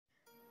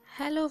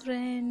Hello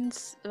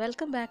friends,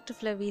 welcome back to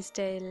ஃப்ளவி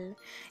style.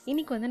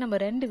 இன்றைக்கி வந்து நம்ம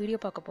 2 வீடியோ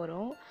பார்க்க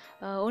போகிறோம்.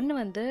 ஒன்று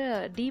வந்து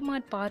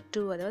D-mart பார்ட்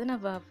 2. அதாவது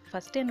நான்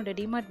ஃபஸ்ட்டு என்னோடய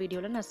D-mart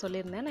வீடியோவில் நான்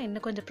சொல்லியிருந்தேன், நான்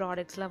இன்னும் கொஞ்சம்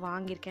ப்ராடக்ட்ஸ்லாம்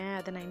வாங்கியிருக்கேன்,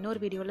 அதை நான்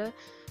இன்னொரு வீடியோவில்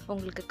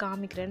உங்களுக்கு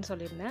காமிக்கிறேன்னு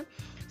சொல்லியிருந்தேன்.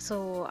 ஸோ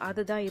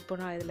அதுதான் இப்போ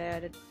நான்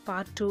இதில்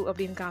பார்ட் 2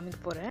 அப்படின்னு காமிக்க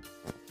போகிறேன்.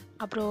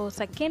 அப்புறம்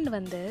செகண்ட்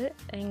வந்து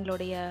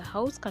எங்களுடைய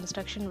ஹவுஸ்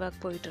கன்ஸ்ட்ரக்ஷன்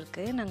ஒர்க்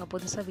போயிட்டுருக்கு. நாங்கள்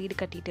புதுசாக வீடு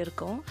கட்டிகிட்டு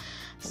இருக்கோம்.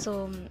 ஸோ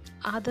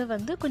அதை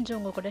வந்து கொஞ்சம்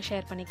உங்கள் கூட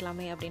ஷேர்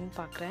பண்ணிக்கலாமே அப்படின்னு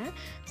பார்க்குறேன்.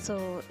 ஸோ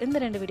இந்த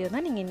 2 வீடியோ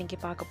தான் நீங்கள் இன்றைக்கி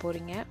பார்க்க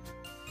போகிறீங்க.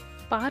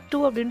 பார்ட்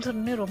 2 அப்படின்னு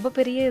சொன்னோன்னே ரொம்ப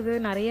பெரிய இது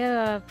நிறைய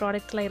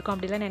ப்ராடக்ட்ஸ்லாம் இருக்கும்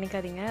அப்படிலாம்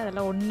நினைக்காதீங்க.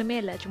 அதெல்லாம் ஒன்றுமே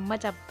இல்லை, சும்மா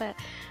சப்பை,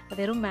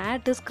 வெறும்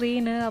மேட்டு,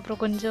 ஸ்க்ரீனு,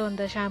 அப்புறம் கொஞ்சம்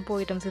இந்த ஷாம்பூ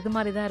ஐட்டம்ஸ் இது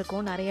மாதிரி தான்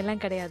இருக்கும்,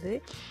 நிறையெல்லாம் கிடையாது.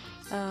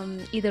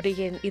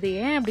 இது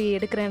ஏன் அப்படி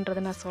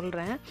எடுக்கிறேன்றதை நான்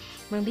சொல்கிறேன்.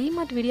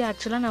 டிமார்ட் வீடியோ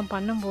ஆக்சுவலாக நான்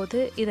பண்ணும்போது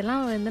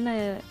இதெல்லாம் வந்து நான்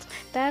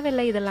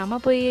தேவையில்லை,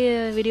 இதெல்லாமல் போய்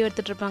வீடியோ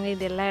எடுத்துகிட்டு இருப்பாங்க,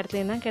 இது எல்லா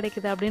இடத்துலையும் தான்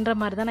கிடைக்குது அப்படின்ற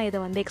மாதிரி தான் நான்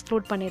இதை வந்து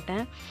எக்ஸ்க்ளூட்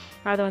பண்ணிட்டேன்.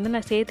 அதை வந்து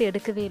நான் சேர்த்து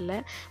எடுக்கவே இல்லை.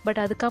 பட்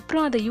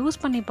அதுக்கப்புறம் அதை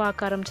யூஸ் பண்ணி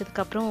பார்க்க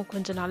ஆரம்பிச்சதுக்கப்புறம்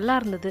கொஞ்சம் நல்லா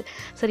இருந்தது.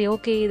 சரி,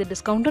 ஓகே, இது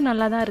டிஸ்கவுண்ட்டும்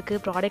நல்லா தான்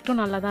இருக்குது,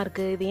 ப்ராடக்ட்டும் நல்லா தான்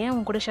இருக்குது, இது ஏன்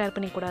உங்க கூட ஷேர்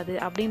பண்ணிக்கூடாது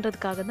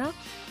அப்படின்றதுக்காக தான்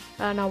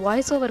நான்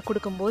வாய்ஸ் ஓவர்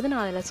கொடுக்கும்போது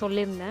நான் அதில்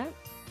சொல்லியிருந்தேன்,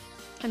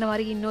 இந்த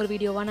மாதிரி இன்னொரு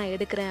வீடியோவாக நான்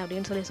எடுக்கிறேன்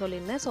அப்படின்னு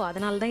சொல்லியிருந்தேன். ஸோ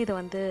அதனால தான் இதை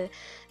வந்து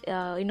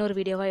இன்னொரு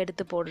வீடியோவாக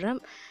எடுத்து போடுறேன்.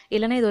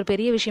 இல்லைனா இது ஒரு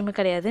பெரிய விஷயமே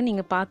கிடையாது,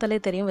 நீங்கள் பார்த்தாலே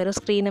தெரியும், வெறும்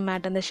ஸ்க்ரீனு,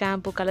 மேட், அந்த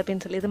ஷாம்பு, கலர்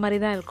பென்சில் இது மாதிரி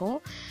தான் இருக்கும்.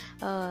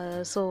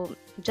 ஸோ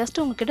ஜஸ்ட்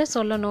உங்ககிட்ட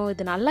சொல்லணும்,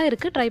 இது நல்லா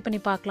இருக்குது, ட்ரை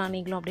பண்ணி பார்க்கலாம்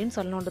நீங்களும் அப்படின்னு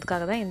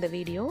சொல்லணுன்றதுக்காக தான் இந்த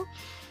வீடியோ.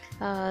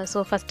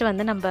 ஸோ ஃபஸ்ட்டு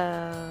வந்து நம்ம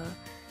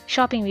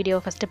ஷாப்பிங் வீடியோ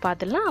ஃபஸ்ட்டு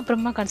பார்த்துடலாம்,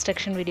 அப்புறமா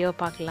கன்ஸ்ட்ரக்ஷன் வீடியோ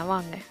பார்க்கலாம்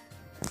வாங்க.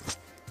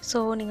 ஸோ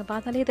நீங்கள்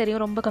பார்த்தாலே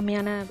தெரியும், ரொம்ப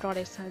கம்மியான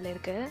ப்ராடக்ட்ஸ் அதில்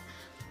இருக்குது.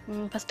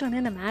 ஃபஸ்ட்டு வந்து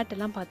இந்த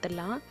மேட்டெல்லாம்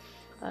பார்த்துடலாம்.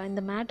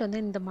 இந்த மேட் வந்து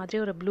இந்த மாதிரி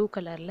ஒரு ப்ளூ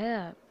கலரில்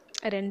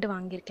 2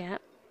 வாங்கியிருக்கேன்.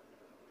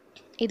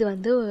 இது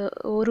வந்து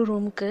ஒரு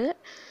ரூமுக்கு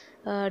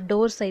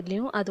டோர்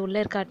சைட்லேயும் அது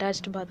உள்ளே இருக்க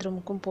அட்டாச்டு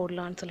பாத்ரூமுக்கும்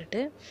போடலான்னு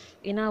சொல்லிட்டு,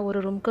 ஏன்னா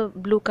ஒரு ரூமுக்கு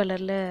ப்ளூ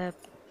கலரில்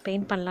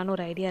பெயிண்ட் பண்ணலான்னு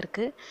ஒரு ஐடியா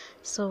இருக்குது.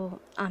 ஸோ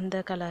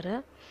அந்த கலரு.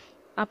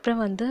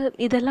 அப்புறம் வந்து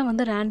இதெல்லாம்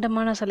வந்து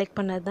ரேண்டமாக நான் செலக்ட்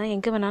பண்ணது தான்,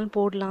 எங்கே வேணாலும்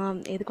போடலாம்,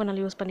 எதுக்கு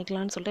வேணாலும் யூஸ்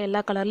பண்ணிக்கலாம்னு சொல்லிட்டு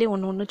எல்லா கலர்லேயும்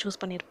ஒன்று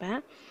சூஸ் பண்ணியிருப்பேன்.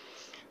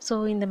 ஸோ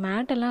இந்த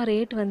மேட்டெல்லாம்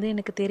ரேட் வந்து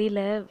எனக்கு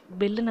தெரியல,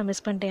 பில்லு நான்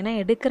மிஸ் பண்ணிட்டேன், ஏன்னா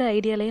எடுக்கிற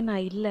ஐடியாலேயே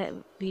நான் இல்லை,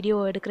 வீடியோ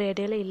எடுக்கிற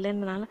ஐடியாலே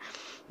இல்லைன்றனால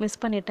மிஸ்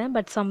பண்ணிட்டேன்.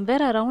 பட்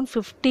சம்வேர் அரவுண்ட்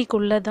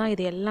 50க்குள்ளே தான்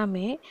இது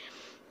எல்லாமே,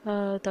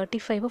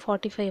 35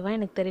 45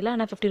 எனக்கு தெரியல,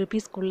 ஆனால் 50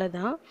 ருபீஸ்க்குள்ளே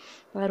தான்.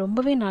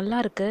 ரொம்பவே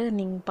நல்லாயிருக்கு.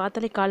 நீங்கள்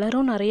பார்த்தாலே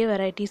கலரும் நிறைய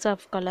வெரைட்டிஸ்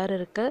ஆஃப் கலர்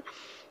இருக்குது,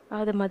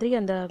 அது மாதிரி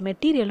அந்த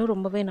மெட்டீரியலும்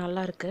ரொம்பவே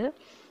நல்லாயிருக்கு.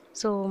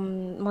 ஸோ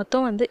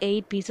மொத்தம் வந்து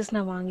 8 பீசஸ்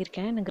நான்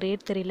வாங்கியிருக்கேன். எனக்கு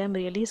ரேட் தெரியல,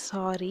 ஐம் ரியலி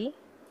சாரி.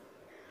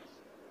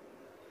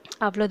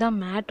 அவ்வளோதான்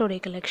மேட்டோடைய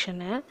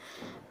கலெக்ஷனு.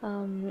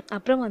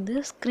 அப்புறம் வந்து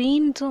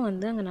ஸ்க்ரீன்ஸும்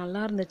வந்து அங்கே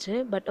நல்லா இருந்துச்சு.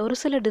 பட் ஒரு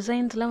சில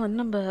டிசைன்ஸ்லாம்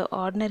வந்து நம்ம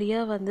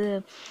ஆர்டினரியாக வந்து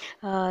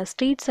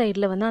ஸ்ட்ரீட்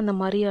சைடில் வந்து அந்த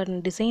மாதிரியான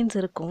டிசைன்ஸ்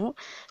இருக்கும்.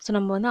 ஸோ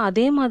நம்ம வந்து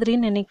அதே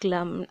மாதிரின்னு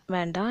நினைக்கலாம்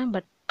வேண்டாம்.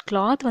 பட்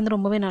கிளாத் வந்து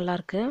ரொம்பவே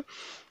நல்லாயிருக்கு.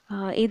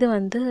 இது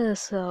வந்து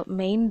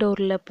மெயின்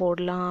டோரில்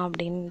போடலாம்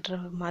அப்படின்ற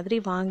மாதிரி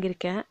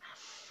வாங்கியிருக்கேன்.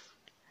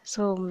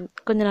 ஸோ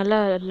கொஞ்சம் நல்லா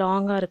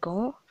லாங்காக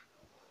இருக்கும்.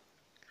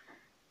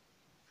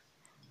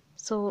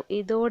 ஸோ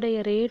இதோடைய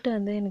ரேட்டு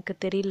வந்து எனக்கு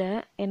தெரியல,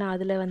 ஏன்னா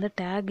அதில் வந்து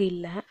டேக்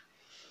இல்லை.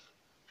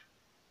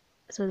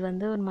 ஸோ இது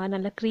வந்து ஒரு மாதிரி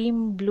நல்லா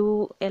க்ரீம் ப்ளூ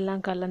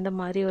எல்லாம் கலந்த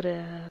மாதிரி ஒரு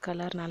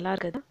கலர் நல்லா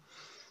இருக்குது.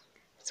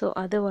 ஸோ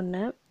அது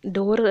ஒன்று,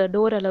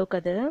 டோர்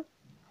அளவுக்கு அது.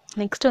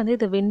 நெக்ஸ்ட் வந்து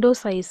இது விண்டோ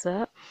சைஸு.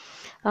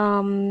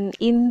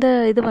 இந்த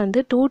இது வந்து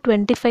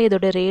 225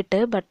 இதோட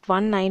ரேட்டு, பட்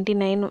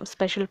 199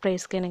 ஸ்பெஷல்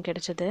ப்ரைஸ்க்கு எனக்கு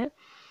கிடச்சிது.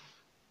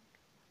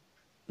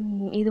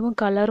 இதுவும்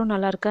கலரும்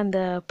நல்லாயிருக்கு,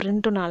 அந்த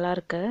ப்ரிண்ட்டும்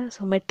நல்லாயிருக்கு.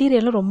 ஸோ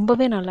மெட்டீரியலும்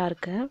ரொம்பவே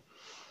நல்லாயிருக்கு.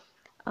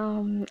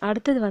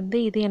 அடுத்தது வந்து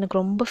இது எனக்கு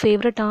ரொம்ப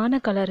ஃபேவரட்டான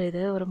கலர்,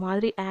 இது ஒரு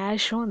மாதிரி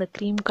ஆஷும் அந்த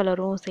க்ரீம்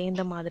கலரும்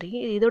சேர்ந்த மாதிரி.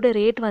 இதோட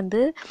ரேட்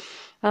வந்து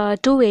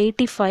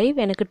 285,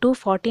 எனக்கு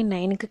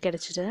 249க்கு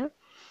கிடச்சிது.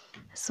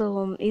 ஸோ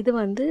இது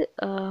வந்து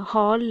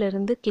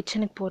ஹால்லேருந்து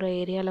கிச்சனுக்கு போகிற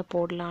ஏரியாவில்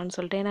போடலான்னு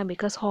சொல்லிட்டு, ஏன்னா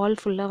பிகாஸ்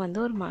ஹால் ஃபுல்லாக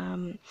வந்து ஒரு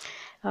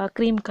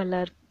cream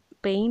colour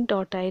paint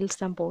R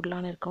tiles தான்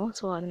போடலான்னு இருக்கோம்.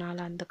 ஸோ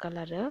அதனால் அந்த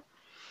கலரு.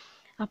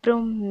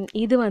 அப்புறம்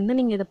இது வந்து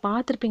நீங்கள் இதை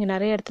பார்த்துருப்பீங்க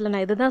நிறைய இடத்துல,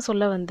 நான் இதை தான்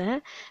சொல்ல வந்தேன்.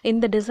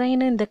 இந்த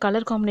டிசைனு, இந்த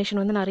கலர் காம்பினேஷன்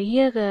வந்து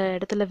நிறைய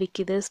இடத்துல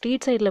விற்கிது,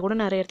 ஸ்ட்ரீட் சைடில் கூட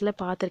நிறைய இடத்துல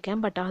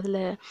பார்த்துருக்கேன். பட் அதில்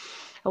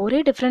ஒரே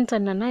டிஃப்ரென்ஸ்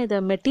என்னென்னா,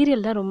 இது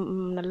மெட்டீரியல் தான் ரொம்ப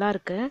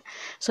நல்லாயிருக்கு.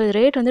 ஸோ இது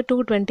ரேட் வந்து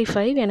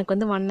 225, எனக்கு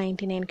வந்து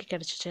 199க்கு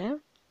கிடச்சிச்சு.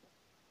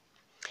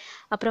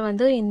 அப்புறம்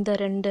வந்து இந்த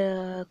 2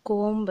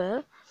 கோம்பு,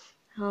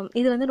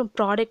 இது வந்து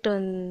ப்ராடக்ட்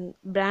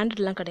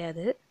பிராண்டட்லாம்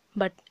கிடையாது,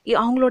 பட்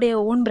அவங்களுடைய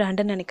ஓன்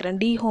பிராண்டுன்னு நினைக்கிறேன்,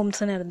 டி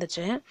ஹோம்ஸ்ன்னு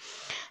இருந்துச்சு.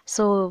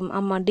 ஸோ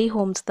ஆமாம், டி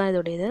ஹோம்ஸ் தான்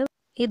இதோடைய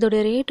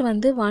இதோடைய ரேட்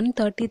வந்து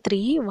 133,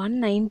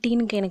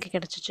 119க்கு எனக்கு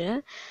கிடச்சிச்சு.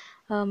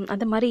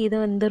 அந்த மாதிரி இது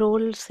இந்த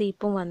ரோல்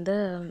சீப்பும் வந்து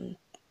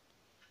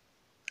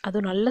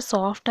அதுவும் நல்லா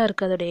சாஃப்டாக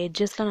இருக்குது, அதோடய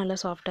எட்ஜஸ்லாம் நல்லா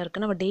சாஃப்டாக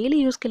இருக்குது. நம்ம டெய்லி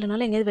யூஸ்க்கு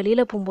இல்லைனாலும் எங்கேயாவது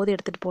வெளியில் போகும்போது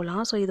எடுத்துகிட்டு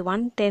போகலாம். ஸோ இது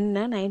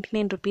 110,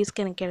 99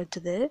 ருபீஸ்க்கு எனக்கு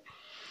கிடச்சிது.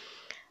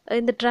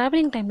 இந்த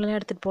ட்ராவலிங் டைம்லலாம்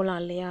எடுத்துகிட்டு போகலாம்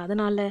இல்லையா,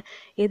 அதனால்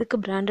எதுக்கு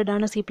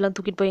பிராண்டடான சீப்லாம்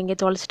தூக்கிட்டு போய் எங்கேயே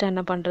தொலைச்சிட்டா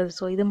என்ன பண்ணுறது,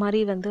 ஸோ இது மாதிரி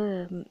வந்து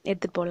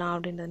எடுத்துகிட்டு போகலாம்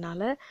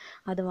அப்படின்றதுனால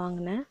அது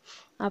வாங்கினேன்.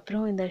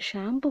 அப்புறம் இந்த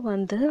ஷாம்பு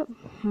வந்து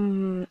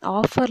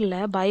ஆஃபரில்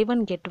by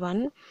one get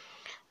one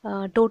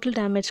total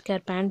damage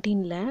care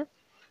பேண்டீனில்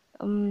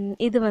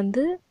இது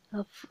வந்து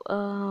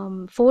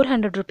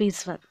 400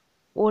 ருபீஸ்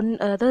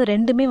அதாவது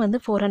ரெண்டுமே வந்து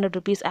 400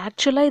 ருபீஸ்.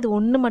 ஆக்சுவலாக இது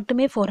ஒன்று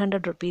மட்டுமே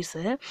 400 ருபீஸு,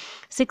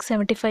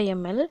 675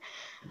 ml.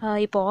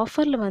 இப்போ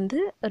ஆஃபரில் வந்து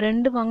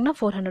ரெண்டு வாங்கினா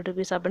 400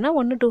 ருபீஸ், அப்படின்னா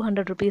ஒன்று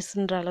 200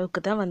 ருபீஸ்ன்ற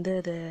அளவுக்கு தான் வந்து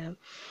இது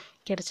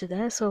கிடச்சிது.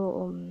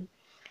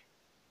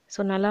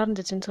 ஸோ நல்லா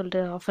இருந்துச்சுன்னு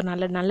சொல்லிட்டு ஆஃபர்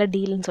நல்ல நல்ல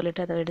டீல்னு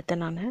சொல்லிட்டு அதை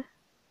எடுத்தேன் நான்.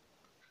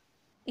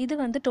 இது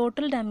வந்து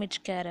டோட்டல் டேமேஜ்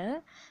கேரு.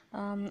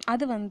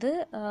 அது வந்து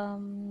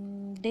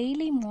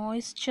டெய்லி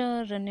மாய்ஸ்சர்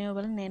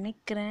ரெனியூவல்னு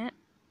நினைக்கிறேன்.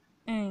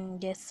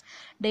 எஸ்,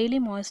 டெய்லி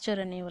மாய்ஸ்சர்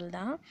ரெனியூவல்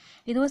தான்.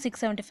 இதுவும்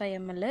 675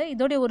 ml.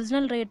 இதோடைய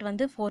ஒரிஜினல் ரேட்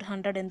வந்து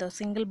 400 இந்த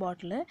சிங்கிள்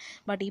பாட்டிலு.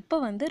 பட் இப்போ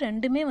வந்து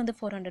ரெண்டுமே வந்து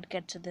 400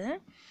 கிடச்சிது.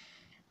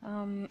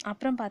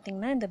 அப்புறம்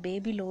பார்த்திங்கன்னா இந்த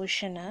பேபி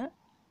லோஷனு.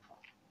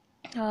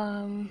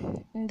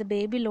 இந்த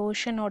பேபி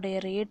லோஷனோடைய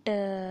ரேட்டு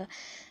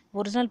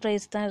ஒரிஜினல்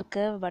ப்ரைஸ் தான்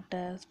இருக்குது, பட்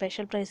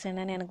ஸ்பெஷல் ப்ரைஸ்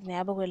என்னன்னு எனக்கு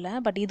ஞாபகம் இல்லை.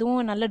 பட்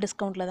இதுவும் நல்ல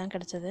டிஸ்கவுண்ட்டில் தான்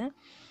கிடச்சிது.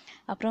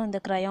 அப்புறம் இந்த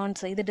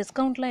க்ரையான்ஸ், இது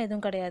டிஸ்கவுண்ட்லாம்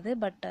எதுவும் கிடையாது,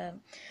 பட்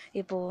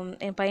இப்போது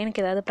என்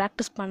பையனுக்கு ஏதாவது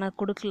ப்ராக்டிஸ் பண்ண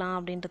கொடுக்கலாம்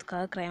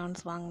அப்படின்றதுக்காக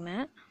க்ரையான்ஸ்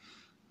வாங்கினேன்.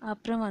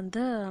 அப்புறம்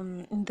வந்து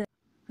இந்த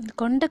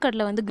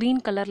கொண்டக்கடலை வந்து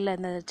க்ரீன் கலரில்,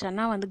 இந்த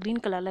சன்னா வந்து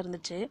க்ரீன் கலரில்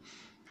இருந்துச்சு.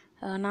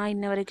 நான்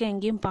இன்ன வரைக்கும்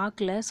எங்கேயும்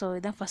பார்க்கல, ஸோ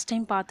இதான் ஃபஸ்ட்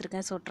டைம்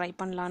பார்த்துருக்கேன். ஸோ ட்ரை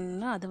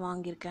பண்ணலான்னு அது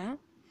வாங்கியிருக்கேன்.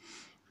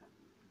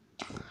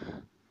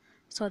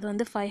 ஸோ அது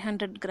வந்து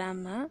 500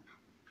 கிராமு.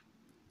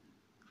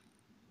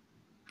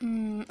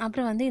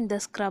 அப்புறம் வந்து இந்த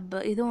ஸ்க்ரப்,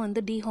 இதுவும்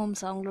வந்து டி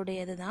ஹோம்ஸ் அவங்களுடைய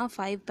இது தான்.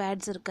 5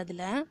 பேட்ஸ் இருக்குது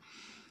அதில்.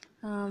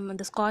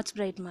 இந்த ஸ்காட்ச்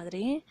பிரைட்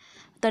மாதிரி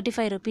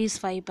 35 ருபீஸ்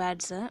 5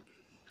 பேட்ஸு.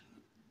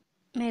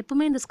 நான்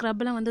எப்போவுமே இந்த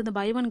ஸ்க்ரப்லாம் வந்து இந்த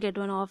by one get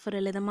one offer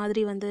இல்லை இந்த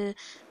மாதிரி வந்து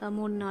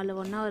 3-4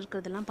 ஒன்றா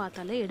இருக்கிறதெல்லாம்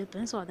பார்த்தாலே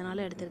எடுப்பேன். ஸோ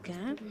அதனால்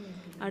எடுத்திருக்கேன்.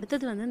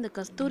 அடுத்தது வந்து இந்த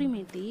கஸ்தூரி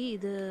மேத்தி,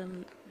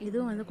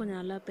 இதுவும் வந்து கொஞ்சம்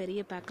நல்லா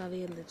பெரிய பேக்காகவே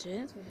இருந்துச்சு.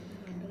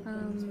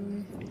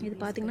 இது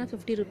பார்த்திங்கன்னா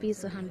 50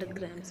 ருபீஸ் 100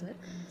 கிராம்ஸு.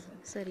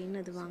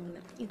 சரின்னு இது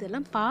வாங்கினேன்.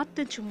 இதெல்லாம்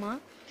பார்த்து சும்மா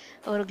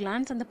ஒரு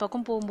கிளான்ஸ் அந்த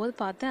பக்கம் போகும்போது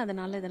பார்த்தேன்,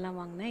 அதனால் இதெல்லாம்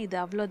வாங்கினேன். இது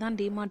அவ்வளோதான்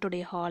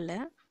டிமார்ட்டுடைய ஹாலு.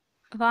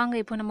 வாங்க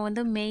இப்போ நம்ம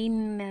வந்து மெயின்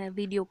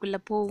வீடியோக்குள்ளே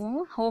போவோம்,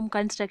 ஹோம்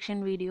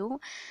கன்ஸ்ட்ரக்ஷன் வீடியோ.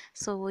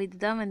 ஸோ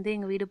இதுதான் வந்து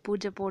எங்கள் வீடு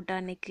பூஜை போட்ட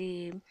அன்னைக்கு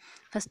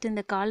ஃபஸ்ட்டு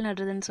இந்த கால்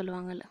நடுறதுன்னு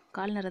சொல்லுவாங்கள்ல,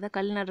 கால் நடுறதா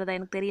கல் நடுறதா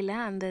எனக்கு தெரியல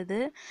அந்த இது.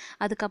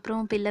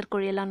 அதுக்கப்புறம் பில்லர்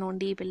குழியெல்லாம்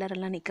நோண்டி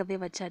பில்லரெல்லாம் நிற்கவே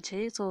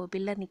வச்சாச்சு. ஸோ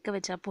பில்லர் நிற்க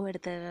வச்சப்போ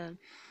எடுத்த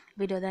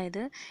வீடியோ தான்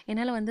இது.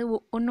 என்னால் வந்து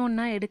ஒன்று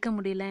ஒன்றா எடுக்க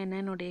முடியல, ஏன்னா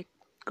என்னுடைய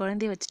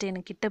குழந்தைய வச்சுட்டு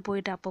எனக்கு கிட்டே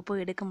போயிட்டு அப்பப்போ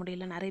எடுக்க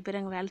முடியல. நிறைய பேர்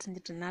அங்கே வேலை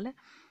செஞ்சுட்டு இருந்தனால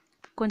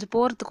கொஞ்சம்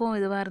போகிறதுக்கும்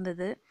இதுவாக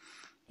இருந்தது.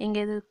 எங்கே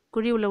இது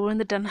குழி உள்ள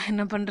விழுந்துட்டேன்னா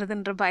என்ன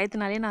பண்ணுறதுன்ற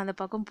பயத்தினாலே நான் அந்த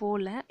பக்கம்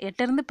போகல.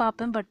 எட்டேருந்து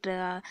பார்ப்பேன், பட்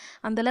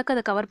அந்தளவுக்கு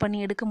அதை கவர் பண்ணி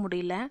எடுக்க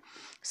முடியல.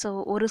 ஸோ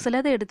ஒரு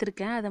சிலதை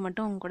எடுத்திருக்கேன், அதை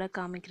மட்டும் உங்க கூட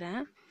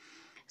காமிக்கிறேன்.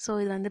 ஸோ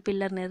இது வந்து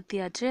பில்லர்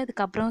நிறுத்தியாச்சு.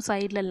 அதுக்கப்புறம்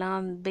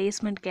சைட்லலாம்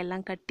பேஸ்மெண்ட்க்கு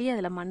எல்லாம் கட்டி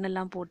அதில்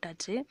மண்ணெல்லாம்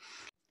போட்டாச்சு.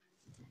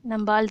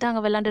 நம்ம ஆள் தான்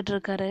அங்கே விளாண்டுட்டு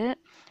இருக்காரு.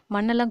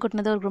 மண்ணெல்லாம்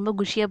கொட்டினது அவருக்கு ரொம்ப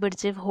குஷியாக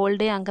போயிடுச்சு. ஹோல்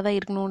டே அங்கே தான்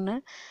இருக்கணும்னு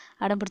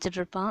அடம்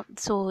பிடிச்சிட்ருப்பான்.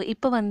 ஸோ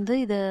இப்போ வந்து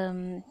இது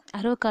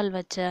அருவக்கால்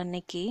வச்ச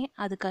அன்னைக்கு,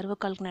 அதுக்கு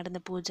அருவக்காலுக்கு நடந்த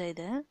பூஜை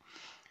இது.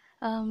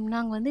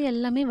 நாங்கள் வந்து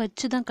எல்லாமே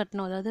வச்சு தான்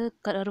கட்டினோம். அதாவது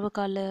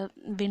அருவக்கால்,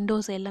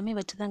 விண்டோஸ் எல்லாமே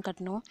வச்சு தான்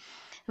கட்டினோம்.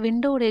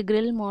 விண்டோவுடைய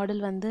கிரில்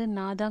மாடல் வந்து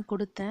நான் தான்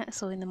கொடுத்தேன்.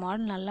 ஸோ இந்த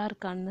மாடல் நல்லா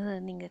இருக்கான்னு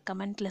நீங்கள்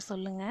கமெண்ட்டில்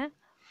சொல்லுங்கள்.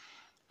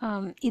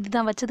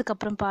 இதுதான்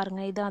வச்சதுக்கப்புறம்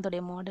பாருங்கள், இதுதான்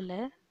அதோடைய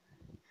மாடலு.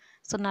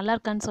 ஸோ நல்லா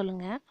இருக்கான்னு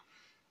சொல்லுங்கள்.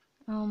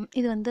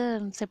 இது வந்து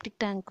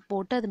செப்டிக் டேங்க்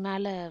போட்டு அது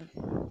மேலே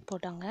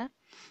போட்டாங்க.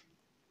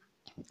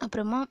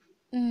 அப்புறமா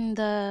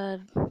இந்த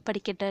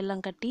படிக்கட்டை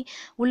எல்லாம் கட்டி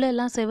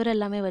உள்ளெல்லாம் செவுரு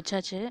எல்லாமே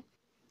வச்சாச்சு.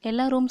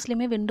 எல்லா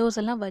ரூம்ஸ்லேயுமே விண்டோஸ்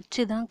எல்லாம்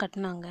வச்சு தான்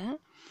கட்டினாங்க.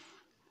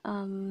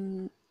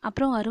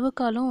 அப்புறம்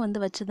அருவக்காலும்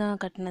வந்து வச்சு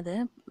தான் கட்டினது.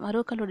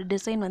 அருவக்காலோட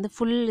டிசைன் வந்து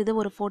ஃபுல் இது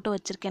ஒரு ஃபோட்டோ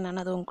வச்சுருக்கேன்,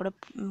 நான் அதை உங்க கூட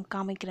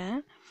காமிக்கிறேன்.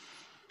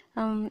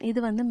 இது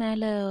வந்து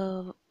மேலே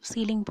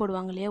சீலிங்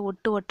போடுவாங்க இல்லையா,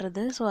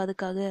 ஒட்டுறது. ஸோ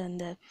அதுக்காக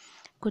அந்த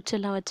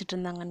குச்செல்லாம் வச்சுட்டு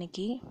இருந்தாங்க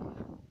அன்றைக்கி.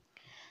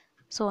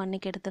 ஸோ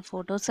அன்றைக்கி எடுத்த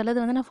ஃபோட்டோஸ் சிலது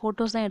வந்து நான்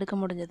ஃபோட்டோஸ் தான் எடுக்க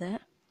முடிஞ்சது.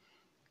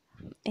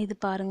 இது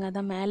பாருங்கள்,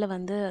 அதான் மேலே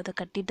வந்து அதை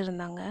கட்டிகிட்டு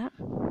இருந்தாங்க.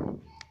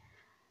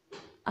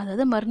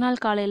 அதாவது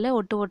மறுநாள் காலையில்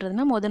ஒட்டு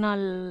ஓட்டுறதுன்னா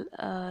நாள்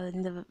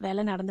இந்த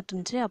வேலை நடந்துட்டு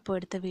இருந்துச்சு, அப்போ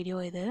எடுத்த வீடியோ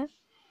இது.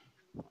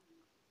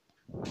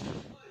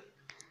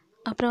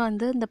 அப்புறம்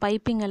வந்து இந்த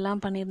பைப்பிங்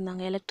எல்லாம்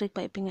பண்ணியிருந்தாங்க, எலக்ட்ரிக்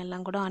பைப்பிங்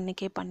எல்லாம் கூட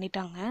அன்றைக்கே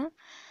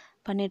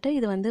பண்ணிவிட்டு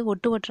இது வந்து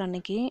ஒட்டு ஓட்டுற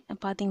அன்றைக்கி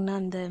பார்த்திங்கன்னா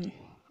அந்த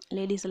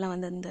லேடிஸ் எல்லாம்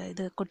வந்து அந்த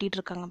இது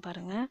கொட்டிகிட்ருக்காங்க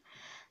பாருங்கள்.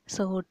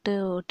 ஸோ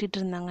ஒட்டிகிட்டு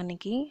இருந்தாங்க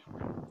அன்றைக்கி.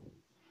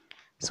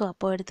 ஸோ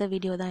அப்போது எடுத்த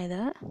வீடியோ தான்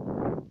இது.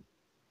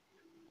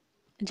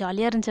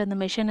 ஜாலியாக இருந்துச்சு. அந்த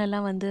மிஷின்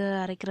எல்லாம் வந்து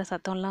அரைக்கிற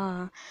சத்தம்லாம்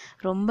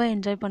ரொம்ப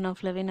என்ஜாய் பண்ணோம்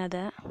ஃப்ளவின்.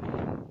 அதை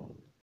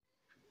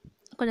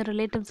கொஞ்சம்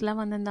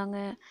ரிலேட்டிவ்ஸ்லாம் வந்திருந்தாங்க,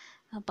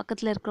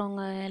 பக்கத்தில்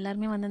இருக்கிறவங்க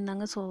எல்லாருமே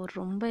வந்திருந்தாங்க. ஸோ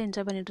ரொம்ப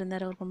என்ஜாய் பண்ணிகிட்டு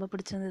இருந்தார். அவருக்கு ரொம்ப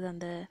பிடிச்சிருந்தது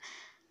அந்த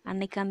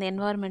அன்னைக்கு அந்த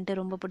என்வாயர்மெண்ட்டு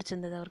ரொம்ப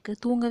பிடிச்சிருந்தது அவருக்கு.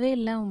 தூங்கவே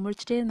இல்லை,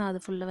 முழிச்சிட்டே இருந்தான்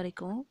அது ஃபுல்லாக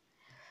வரைக்கும்.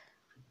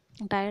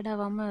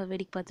 டயர்டாகாமல்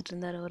வேடிக்கை பார்த்துட்டு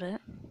இருந்தார் அவர்.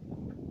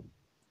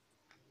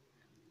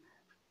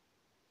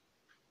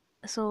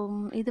 ஸோ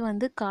இது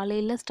வந்து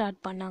காலையில் ஸ்டார்ட்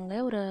பண்ணாங்க,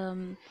 ஒரு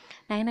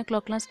 9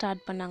 o'clockலாம்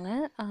ஸ்டார்ட் பண்ணாங்க,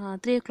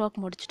 3 o'clock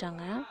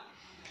முடிச்சிட்டாங்க.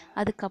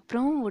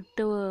 அதுக்கப்புறம்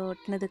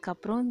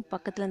ஒட்டினதுக்கப்புறம்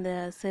பக்கத்தில் இந்த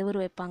செவுரு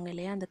வைப்பாங்க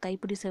இல்லையா, அந்த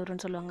கைப்பிடி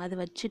செவுருன்னு சொல்லுவாங்க, அதை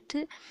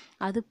வச்சுட்டு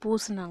அது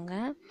பூசினாங்க.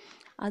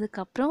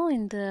 அதுக்கப்புறம்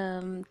இந்த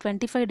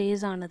 25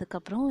 days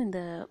ஆனதுக்கப்புறம் இந்த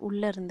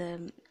உள்ளே இருந்த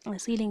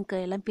சீலிங்க்கு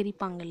எல்லாம்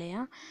பிரிப்பாங்க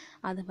இல்லையா,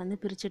 அதை வந்து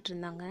பிரிச்சுட்டு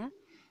இருந்தாங்க.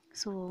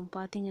 ஸோ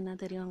பார்த்தீங்கன்னா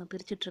தெரியும், அங்கே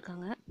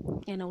பிரிச்சுட்ருக்காங்க.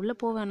 என்னை உள்ளே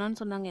போவேணான்னு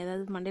சொன்னாங்க,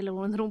 ஏதாவது மண்டையில்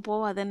விழுந்துரும்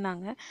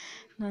போவாதன்னாங்க.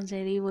 நான்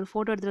சரி ஒரு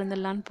ஃபோட்டோ எடுத்துகிட்டு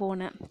வந்துடலான்னு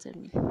போனேன்.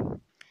 சரி,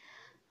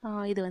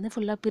 இது வந்து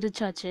ஃபுல்லாக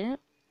பிரித்தாச்சு.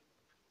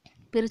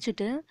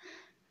 பிரிச்சுட்டு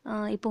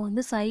இப்போ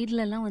வந்து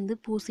சைட்லலாம் வந்து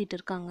பூசிட்டு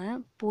இருக்காங்க.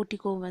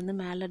 போர்ட்டிகோ வந்து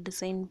மேலே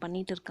டிசைன்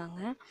பண்ணிகிட்டு இருக்காங்க.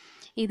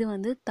 இது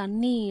வந்து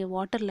தண்ணி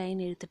வாட்டர்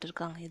லைன் இழுத்துட்டு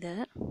இருக்காங்க இதை.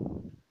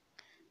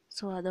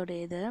 ஸோ அதோட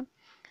இது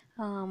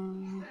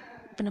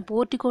இப்போ நான்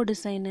போர்ட்டிகோ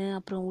டிசைனு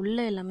அப்புறம்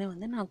உள்ளே எல்லாமே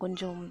வந்து நான்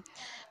கொஞ்சம்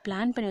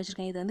பிளான் பண்ணி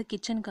வச்சுருக்கேன். இது வந்து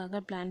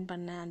கிச்சனுக்காக பிளான்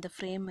பண்ணேன் அந்த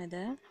ஃப்ரேம்.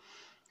 இதை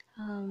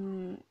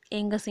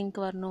எங்கே சிங்க்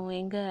வரணும்,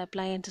 எங்கே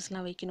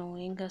அப்ளையன்சஸ்லாம் வைக்கணும்,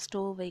 எங்கே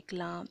ஸ்டோவ்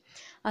வைக்கலாம்,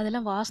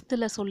 அதெல்லாம்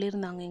வாஸ்துல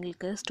சொல்லியிருந்தாங்க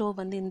எங்களுக்கு. ஸ்டோவ்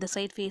வந்து இந்த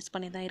சைட் ஃபேஸ்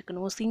பண்ணி தான்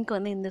இருக்கணும், சிங்க்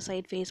வந்து இந்த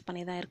சைட் ஃபேஸ்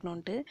பண்ணி தான்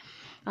இருக்கணும்ன்ட்டு.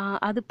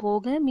 அது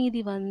போக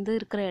மீதி வந்து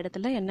இருக்கிற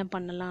இடத்துல என்ன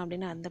பண்ணலாம்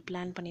அப்படின்னு அந்த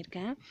பிளான்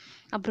பண்ணியிருக்கேன்.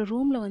 அப்புறம்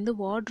ரூமில் வந்து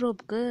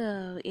வார்ட்ரோப்க்கு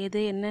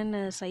எது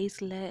என்னென்ன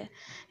சைஸில்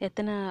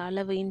எத்தனை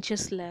அளவு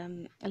இன்ச்சஸில்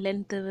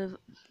லென்த்து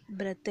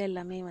பிரெத்து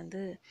எல்லாமே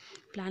வந்து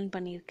பிளான்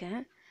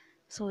பண்ணியிருக்கேன்.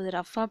 ஸோ இது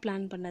ரஃப்பாக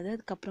பிளான் பண்ணது,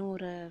 அதுக்கப்புறம்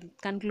ஒரு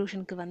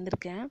கன்க்ளூஷனுக்கு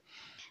வந்திருக்கேன்.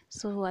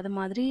 ஸோ அது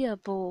மாதிரி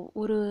அப்போது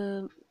ஒரு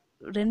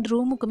 2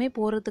 ரூமுக்குமே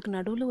போகிறதுக்கு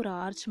நடுவில் ஒரு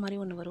ஆர்ச் மாதிரி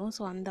ஒன்று வரும்.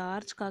 ஸோ அந்த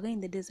ஆர்ச்சுக்காக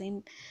இந்த டிசைன்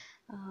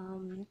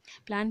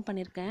பிளான்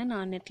பண்ணியிருக்கேன்.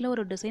 நான் நெட்டில்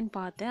ஒரு டிசைன்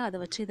பார்த்தேன், அதை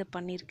வச்சு இதை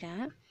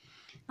பண்ணியிருக்கேன்.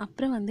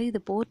 அப்புறம் வந்து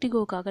இது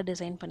போர்ட்டிகோக்காக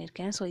டிசைன்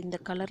பண்ணியிருக்கேன். ஸோ இந்த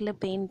கலரில்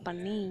பெயிண்ட்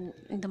பண்ணி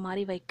இந்த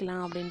மாதிரி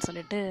வைக்கலாம் அப்படின்னு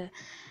சொல்லிட்டு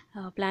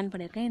பிளான்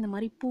பண்ணியிருக்கேன். இந்த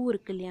மாதிரி பூ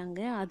இருக்கு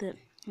இல்லையாங்க, அது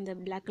இந்த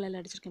பிளாக்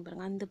கலரில் அடிச்சிருக்கேன்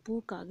பாருங்கள், அந்த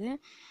பூக்காக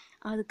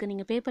அதுக்கு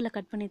நீங்கள் பேப்பரில்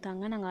கட் பண்ணி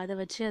தாங்க, நாங்கள் அதை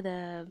வச்சு அதை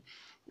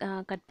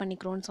கட்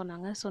பண்ணிக்கிறோன்னு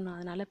சொன்னாங்க. ஸோ நான்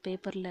அதனால்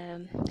பேப்பரில்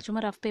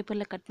சும்மா ரஃப்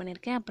பேப்பரில் கட்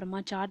பண்ணியிருக்கேன்.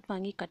 அப்புறமா சார்ட்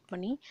வாங்கி கட்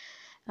பண்ணி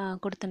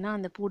கொடுத்தேன்னா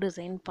அந்த பூ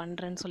டிசைன்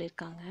பண்ணுறேன்னு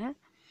சொல்லியிருக்காங்க.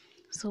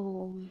 ஸோ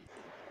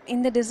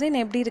இந்த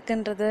டிசைன் எப்படி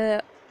இருக்குன்றத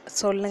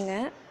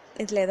சொல்லுங்கள்.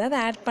 இதில் ஏதாவது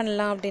ஆட்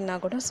பண்ணலாம் அப்படின்னா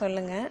கூட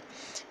சொல்லுங்கள்.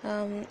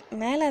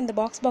 மேலே அந்த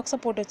பாக்ஸாக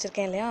போட்டு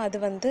வச்சுருக்கேன் இல்லையா, அது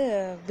வந்து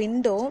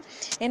விண்டோ.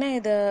 ஏன்னா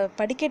இது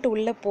படிக்கட்டு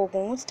உள்ளே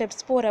போகும்,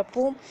 ஸ்டெப்ஸ்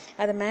போகிறப்போ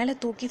அதை மேலே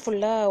தூக்கி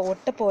ஃபுல்லாக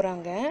ஒட்ட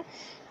போகிறாங்க.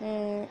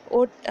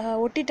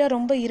 ஒட்டிட்டா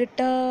ரொம்ப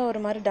இருட்டாக ஒரு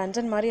மாதிரி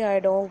டஞ்சன் மாதிரி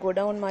ஆகிடும்,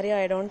 குடவுன் மாதிரி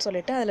ஆகிடும்னு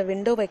சொல்லிட்டு அதில்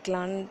விண்டோ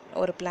வைக்கலான்னு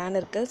ஒரு பிளான்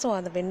இருக்குது. ஸோ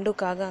அந்த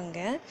விண்டோக்காக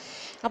அங்கே.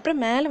 அப்புறம்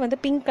மேலே வந்து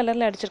பிங்க்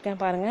கலரில்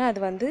அடிச்சிருக்கேன் பாருங்கள், அது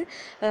வந்து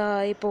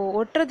இப்போது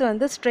ஒட்டுறது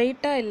வந்து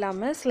ஸ்ட்ரெயிட்டாக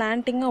இல்லாமல்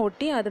ஸ்லாண்டிங்காக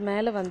ஒட்டி அது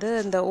மேலே வந்து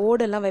இந்த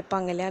ஓடெல்லாம்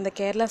வைப்பாங்க இல்லையா, அந்த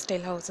கேரளா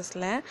ஸ்டைல்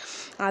ஹவுசஸில்,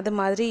 அது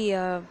மாதிரி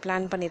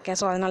பிளான் பண்ணியிருக்கேன்.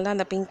 ஸோ அதனால தான்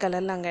அந்த பிங்க்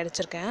கலரில் அங்கே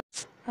அடிச்சிருக்கேன்.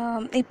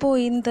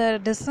 இப்போது இந்த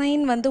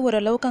டிசைன் வந்து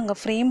ஓரளவுக்கு அங்கே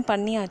ஃப்ரேம்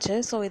பண்ணியாச்சு.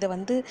 ஸோ இதை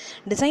வந்து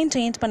டிசைன்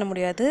சேஞ்ச் பண்ண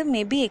முடியாது,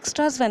 மேபி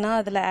எக்ஸ்ட்ராஸ் வேணால்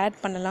அதில் ஆட்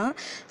பண்ணலாம்.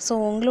 ஸோ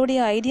உங்களுடைய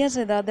ஐடியாஸ்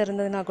ஏதாவது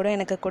இருந்ததுன்னா கூட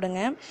எனக்கு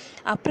கொடுங்க.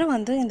 அப்புறம்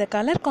வந்து இந்த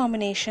கலர்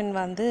காம்பினேஷன்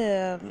வந்து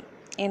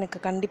எனக்கு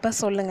கண்டிப்பாக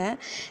சொல்லுங்கள்.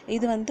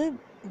 இது வந்து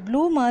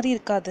ப்ளூ மாதிரி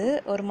இருக்காது,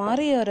 ஒரு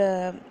மாதிரி ஒரு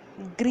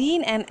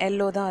க்ரீன் அண்ட்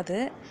எல்லோ தான் அது.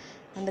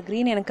 அந்த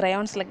க்ரீன் எனக்கு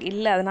க்ரையான்ஸில்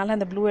இல்லை, அதனால்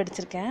அந்த ப்ளூ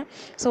அடிச்சிருக்கேன்.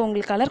 ஸோ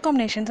உங்களுக்கு கலர்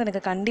காம்பினேஷன்ஸ்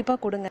எனக்கு கண்டிப்பாக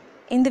கொடுங்க.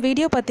 இந்த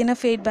வீடியோ பற்றின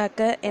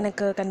ஃபீட்பேக்கை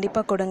எனக்கு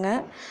கண்டிப்பாக கொடுங்க.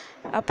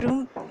 அப்புறம்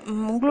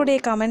உங்களுடைய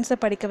கமெண்ட்ஸை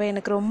படிக்கவே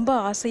எனக்கு ரொம்ப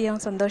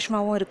ஆசையாகவும்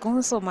சந்தோஷமாகவும் இருக்கும்.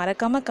 ஸோ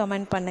மறக்காமல்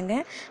கமெண்ட்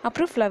பண்ணுங்கள்.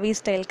 அப்புறம் ஃப்ளவி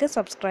ஸ்டைலுக்கு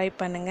சப்ஸ்கிரைப்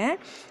பண்ணுங்கள்.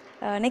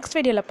 நெக்ஸ்ட்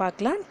வீடியோவில்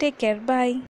பார்க்கலாம். டேக் கேர், பாய்.